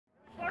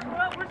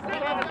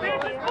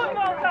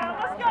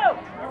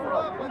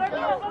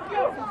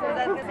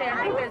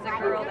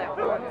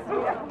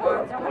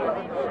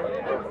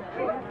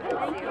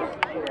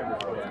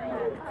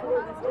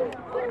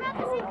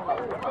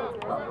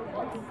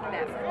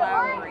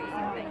flowery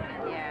thing.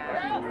 Yeah.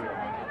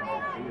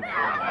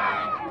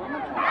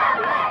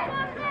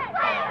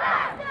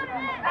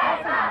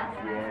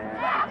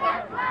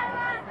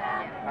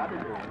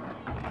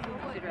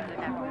 Should rather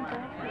have one.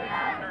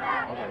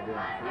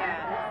 Yeah.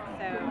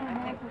 So I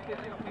think.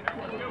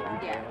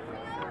 Yeah.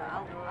 So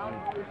I'll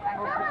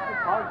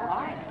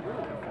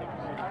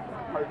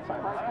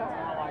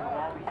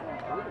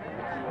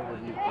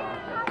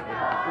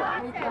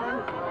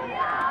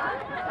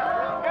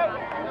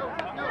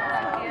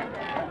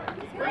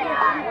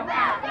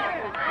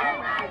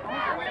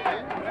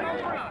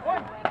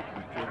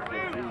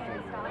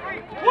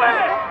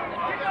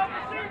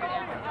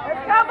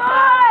Come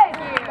on!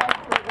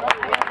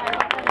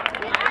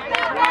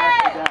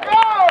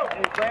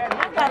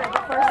 I got it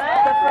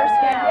the first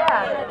game.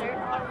 Yeah.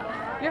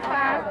 You're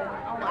fine.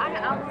 I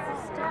was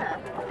stuck.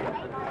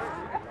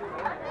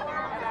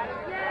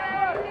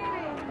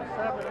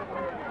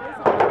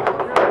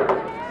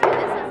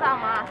 This is all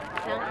my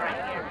junk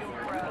right here.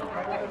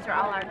 These are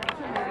all our things.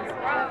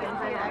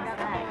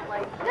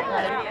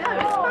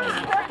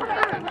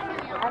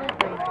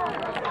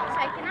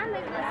 Hey, can I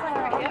move this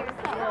over here?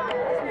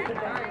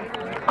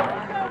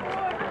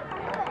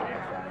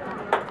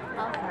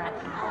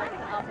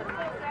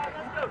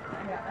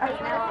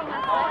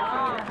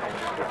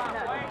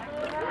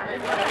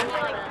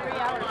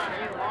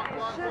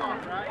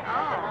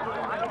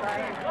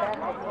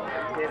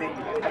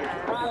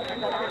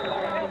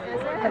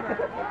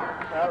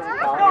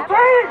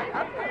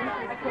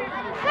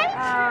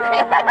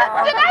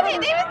 I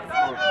didn't even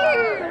see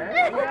you.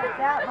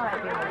 That might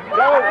be.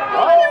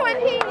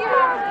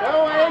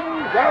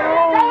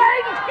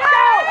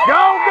 Go,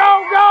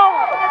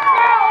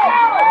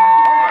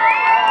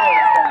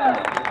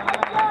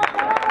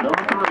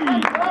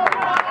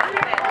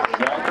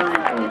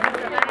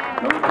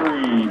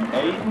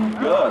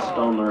 Gust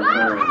on the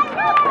return.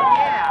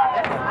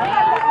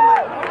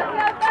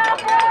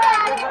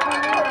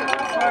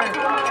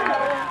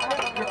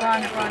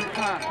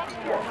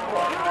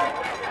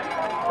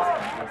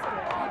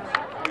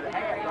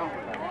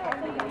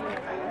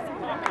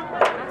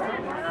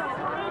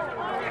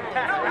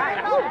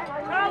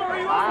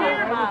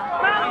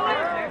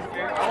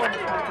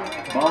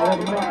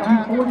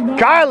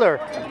 Kyler!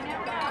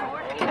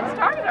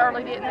 Started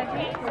early, didn't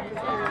they?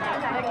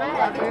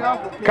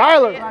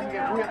 Kyler!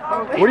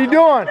 What are you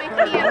doing? It's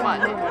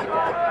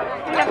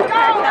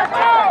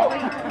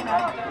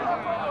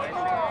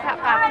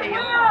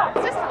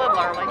just a little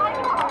early.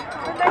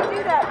 When they do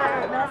that, there,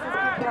 it messes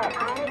people up.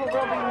 People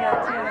will be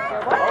tuned and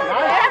go,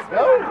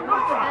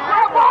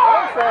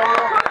 what?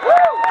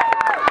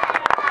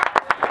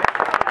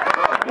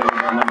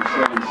 Number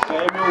 7,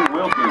 Samuel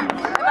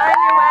Wilkins.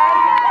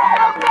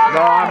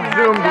 No, I'm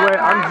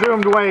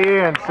zoomed way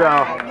in, so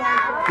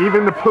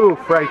even the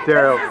poof right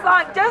there. This is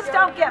like, just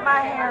don't get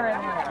my hair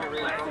in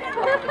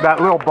there. That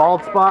little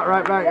bald spot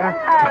right back there.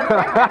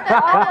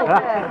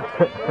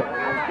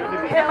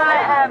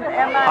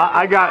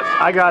 I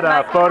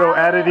got photo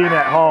editing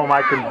at home.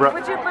 I can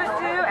would you put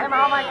two and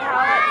all my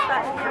cowlicks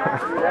back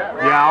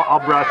here? Yeah, I'll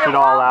brush it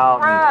all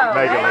out and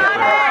make it look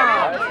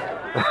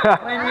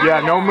good. Yeah,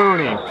 no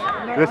mooning.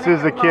 This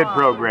is a kid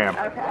program.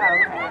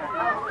 Okay.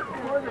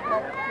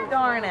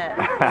 Darn it.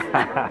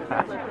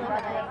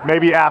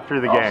 Maybe after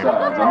the game.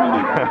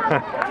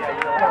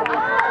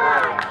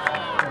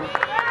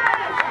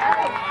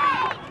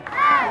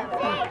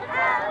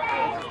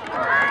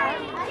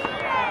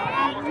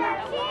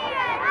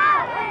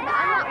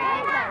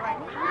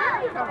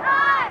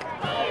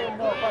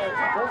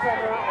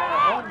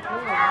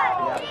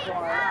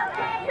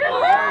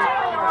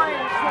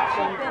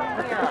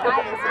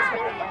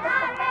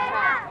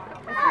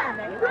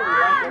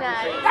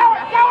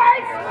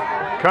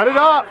 Cut it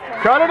up!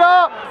 Cut it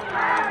up!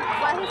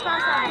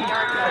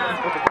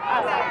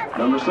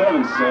 Number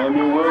 7,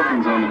 Samuel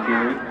Wilkins on the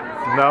carry.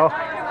 No. Is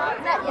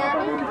that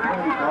Yummy?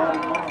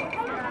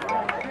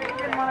 You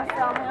didn't want to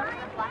sell him?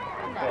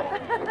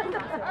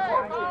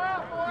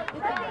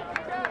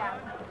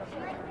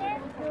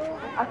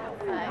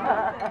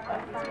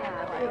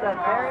 She's a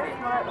very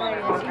smart lady.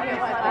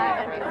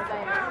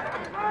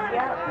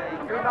 Yeah,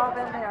 we've all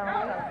been there.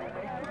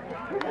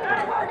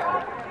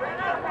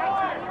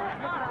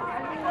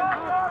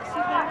 She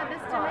handed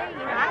this to me.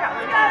 You know, I got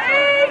one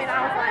and I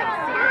was like,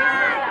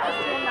 seriously? That was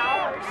 $10.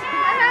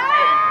 I know.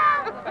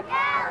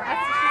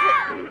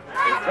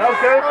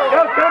 Okay,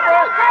 go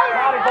Cooper!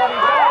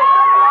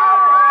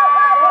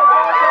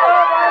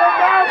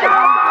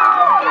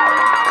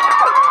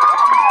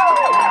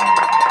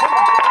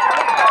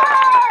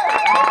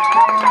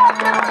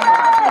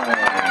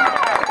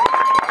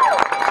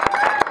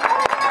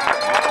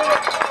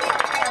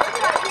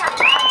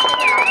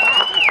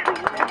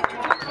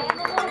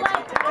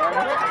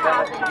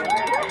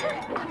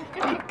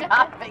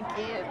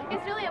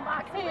 It's really a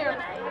box here.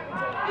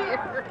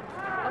 Here.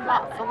 A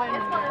box of lemons.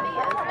 It's what it is,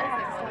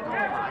 basically.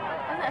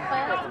 Isn't that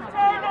fun?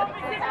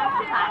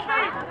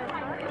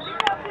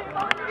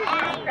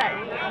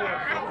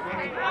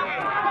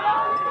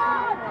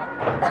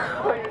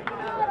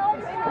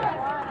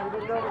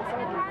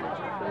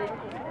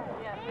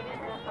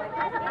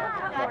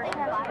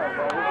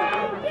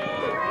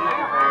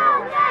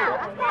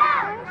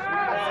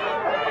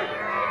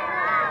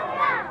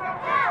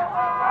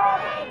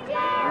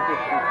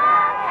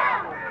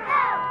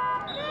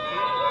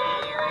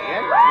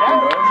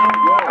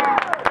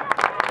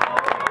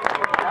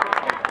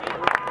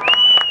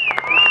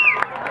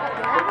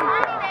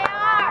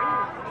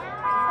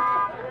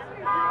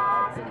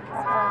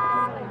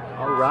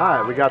 All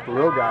right, we got the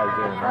little guys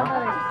in, huh?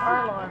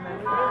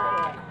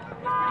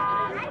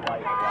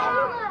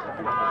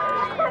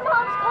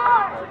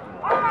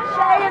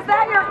 Shay, is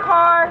that your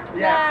car?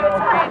 Yeah. No, it's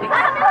Brandy's.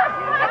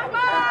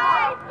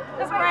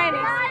 It's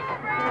Brandy's.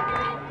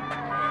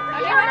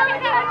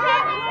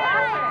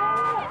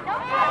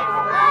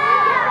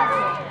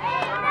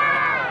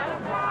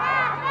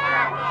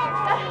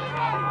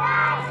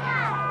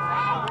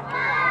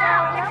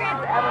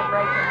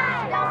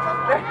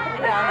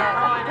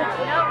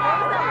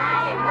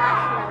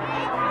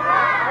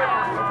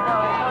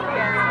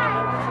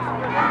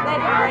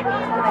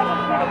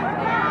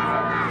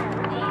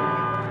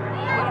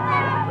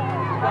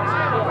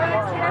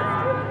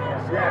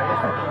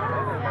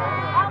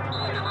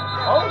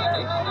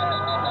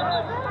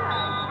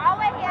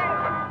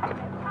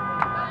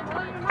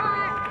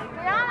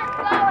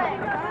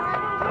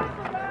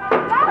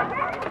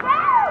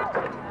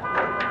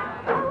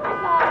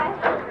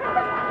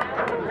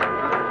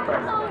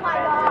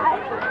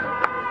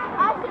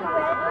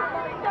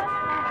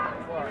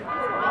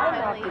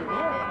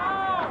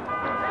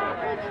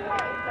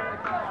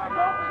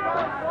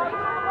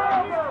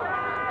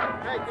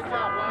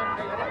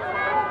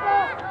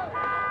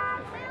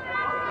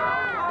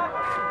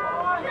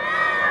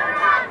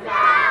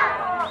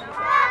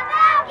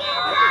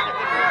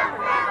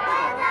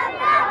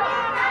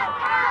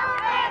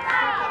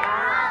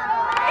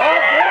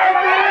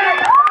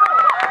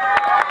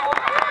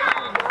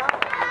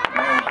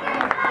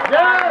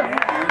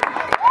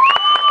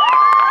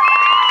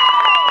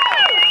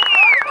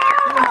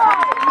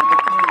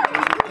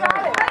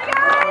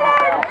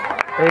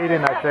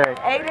 Aiden, I think.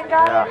 Aiden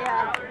got Yeah. it?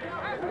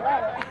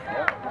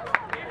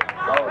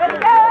 Way to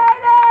go,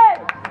 Aiden!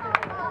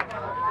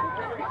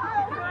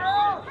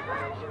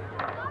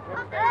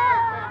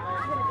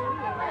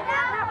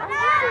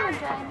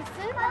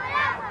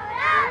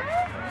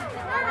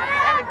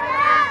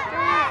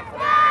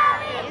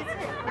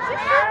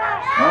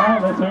 All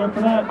right, let's hear it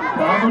for that.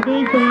 Time for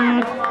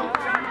defense.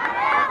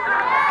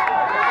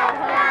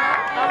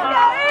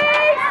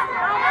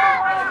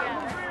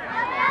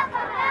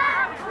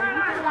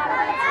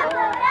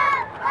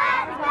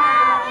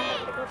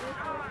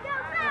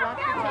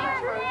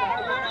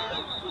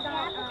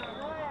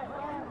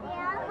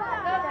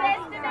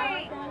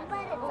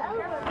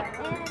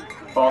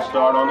 False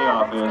start on the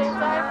offense.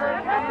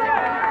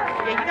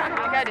 Yeah, you don't have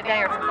to go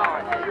today or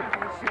tomorrow.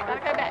 You gotta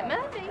go back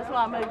Monday. That's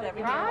why I moved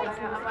every day.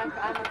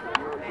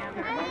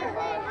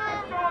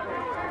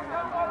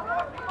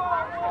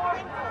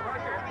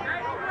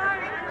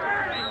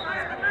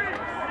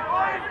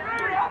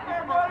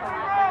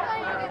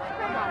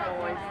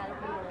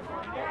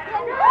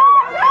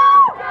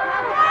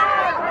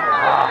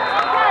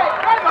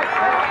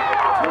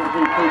 Number 2,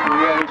 Cooper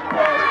Reddish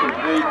pass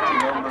complete to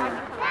number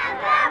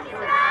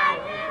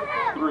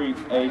 3,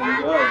 Aiden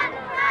Gus.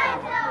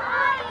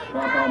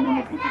 Foul ball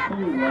number 52,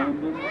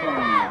 Landon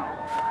Brown.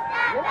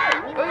 Ooh,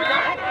 don't let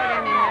that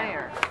in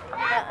there.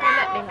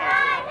 Let me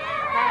have it.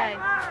 Hey,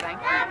 thank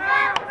you.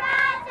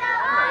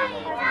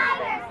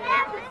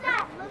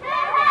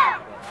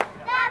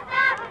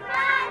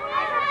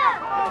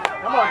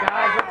 Come on,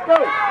 guys, let's go.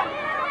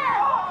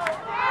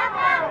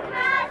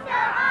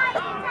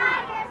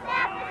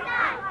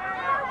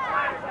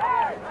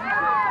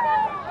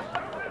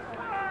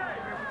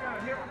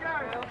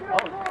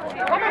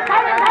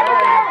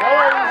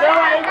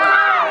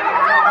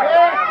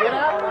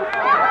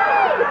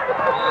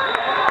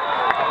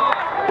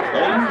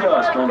 Aiden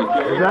Gus trying to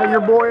carry. Is that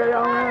your boy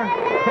down there?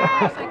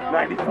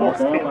 94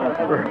 speed. Foul line.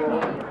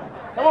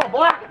 Come on,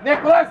 Black.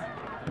 Nicholas.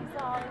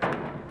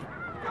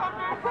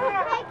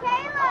 Hey,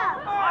 Caleb!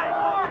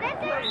 This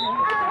is,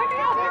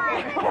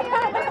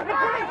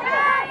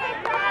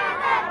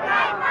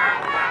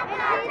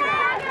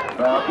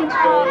 Falcons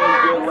fans,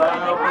 get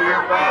loud for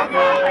your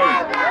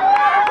Falcons.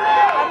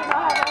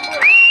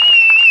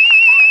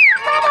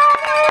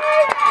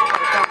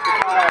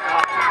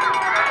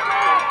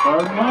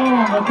 Third and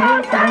long, let's hear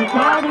it for the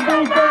Tiger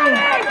defense.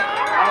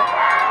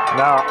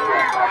 No.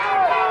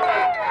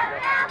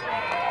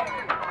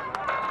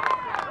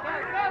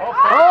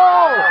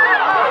 Oh!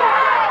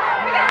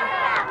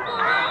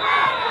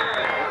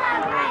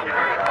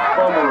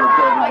 Fumble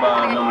recovered by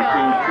number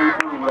 2,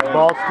 Cooper Reddish.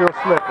 Ball's still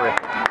slippery.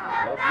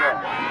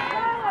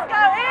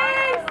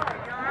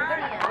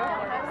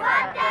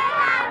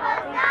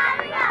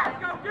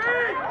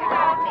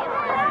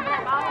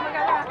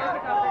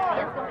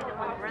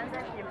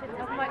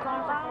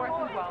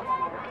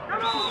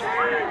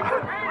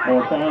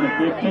 Fourth down at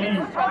 15.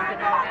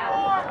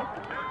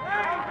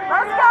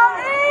 Let's go,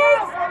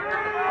 East!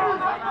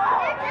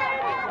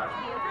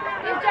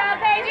 Good job,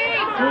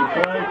 Good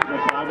play.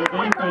 That's how the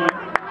defense.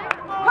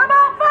 Come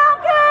on,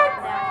 Falcons!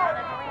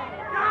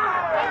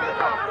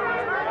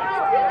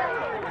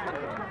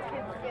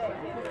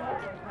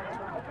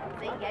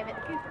 They gave it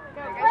to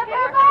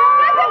Cooper.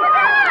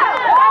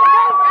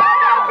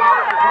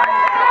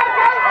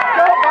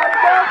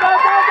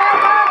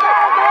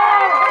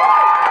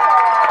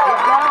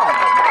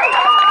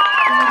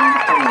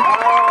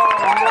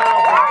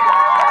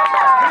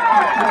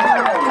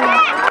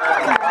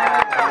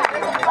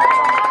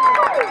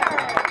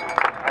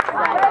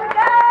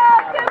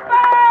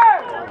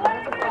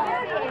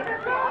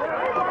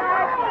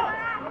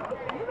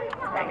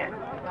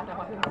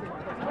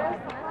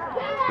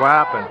 What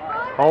happened?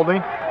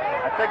 Holding? I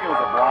think it was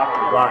a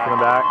block. Blocking the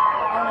back.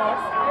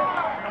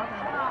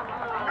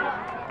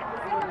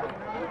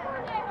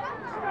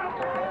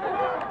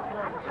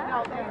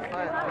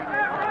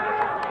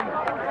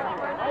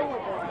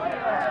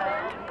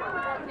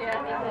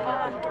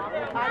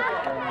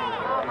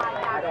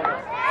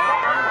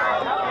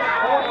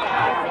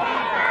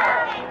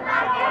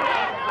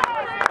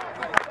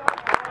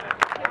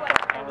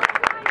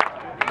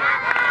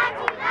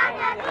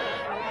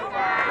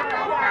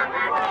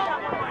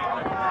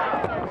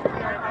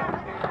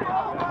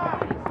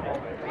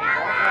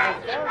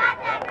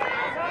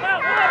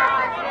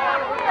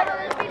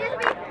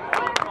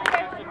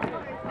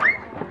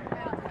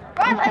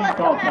 Let's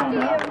come after you.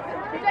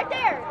 He's right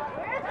there.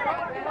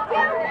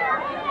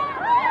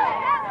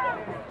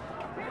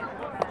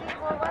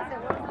 What was it?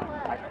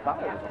 I thought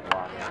it was a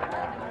block.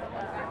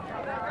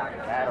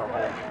 That or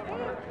hold.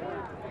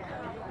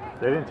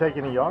 They didn't take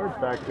any yards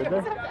back, did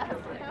they?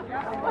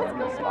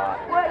 Spot.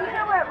 Well, you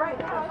know what, right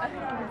now.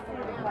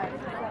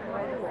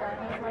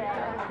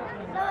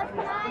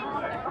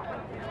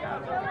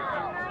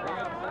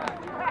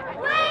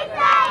 We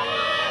say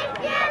east,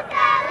 you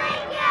say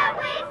Lincoln.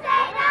 We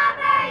say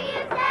number, you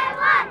say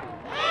what?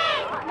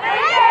 East.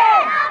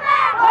 Lincoln.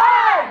 Number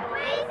one.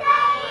 We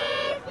say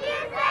east, you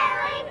say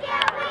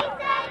Lincoln. We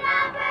say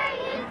number,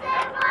 you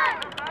say what?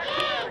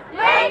 East.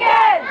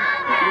 Lincoln!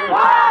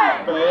 One.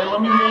 Man, let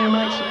me hear you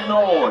make some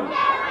noise.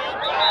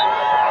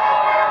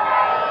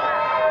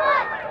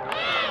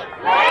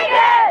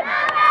 Lincoln!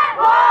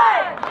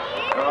 One!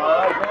 All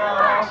right, now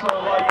I'd also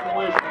like to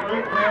wish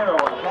Rick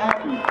Merrill a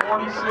happy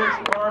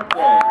 46th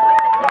birthday.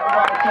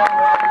 Everybody tell him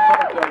happy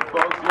birthday,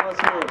 folks. Let's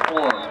hear it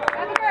for him.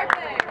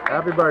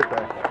 Happy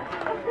birthday.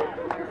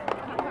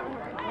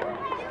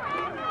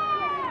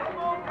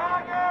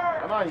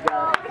 Come on, you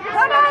guys.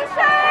 Come on,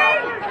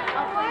 Shane!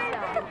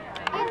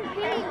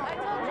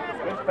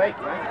 Good fake.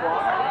 Nice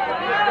block.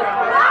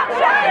 Block,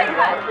 Shane!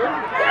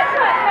 Good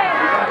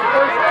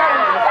one, man!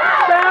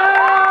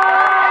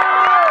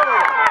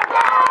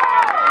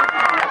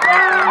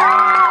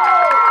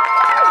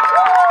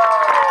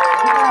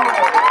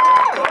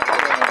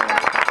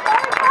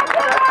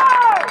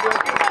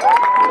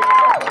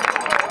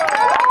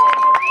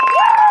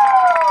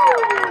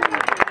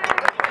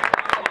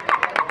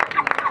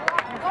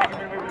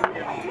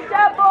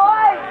 Good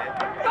boy!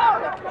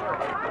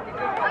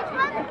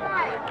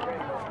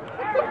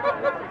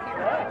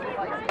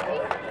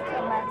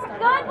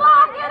 Good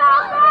blocking,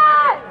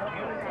 offense!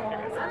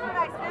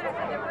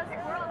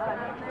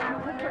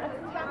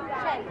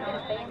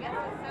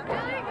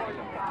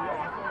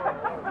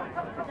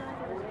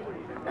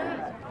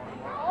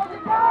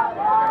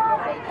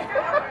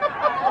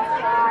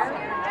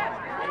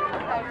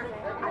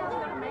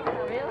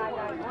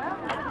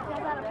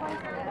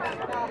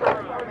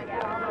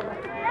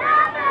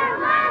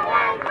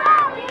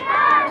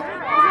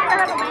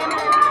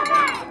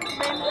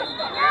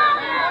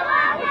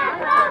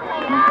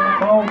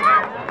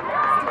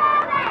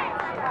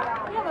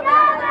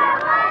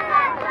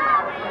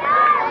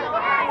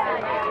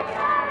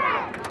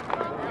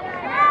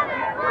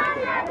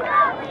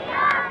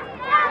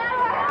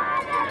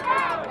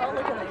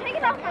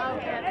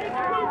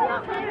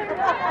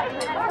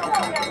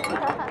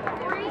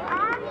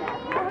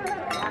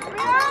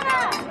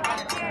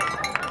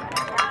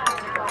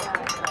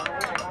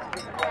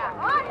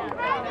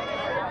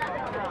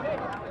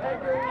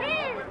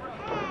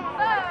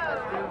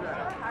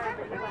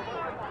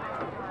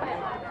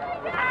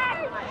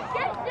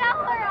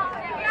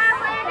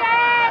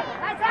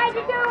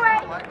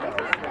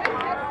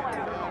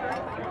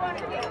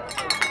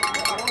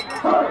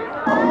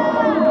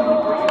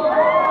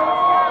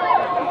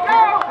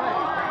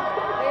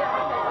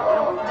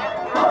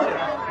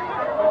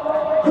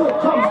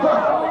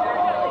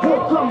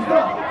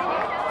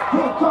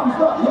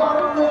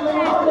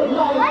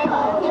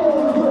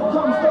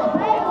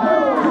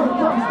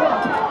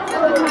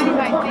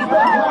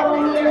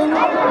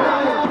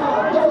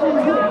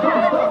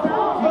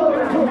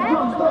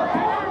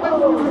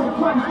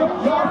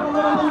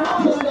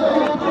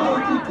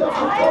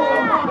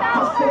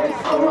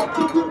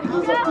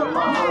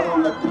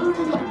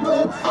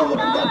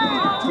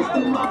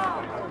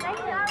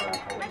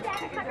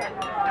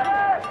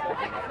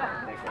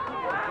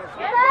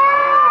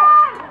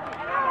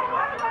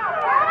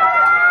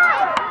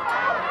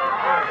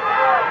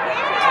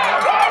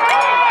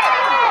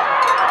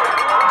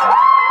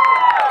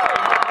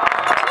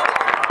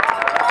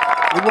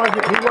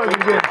 wasn't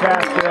getting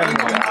past him.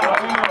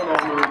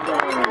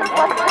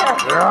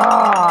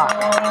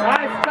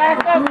 Nice back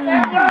up,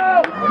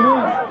 Samuel!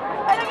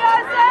 Way to go,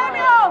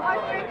 Samuel!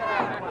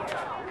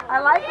 I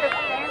like your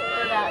stance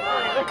for that.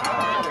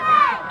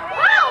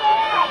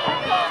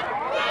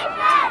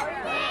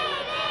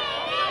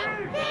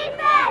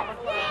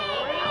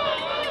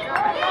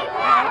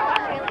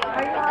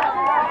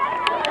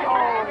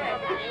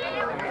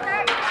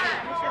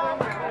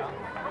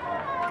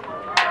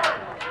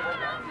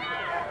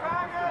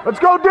 Let's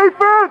go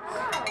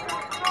defense!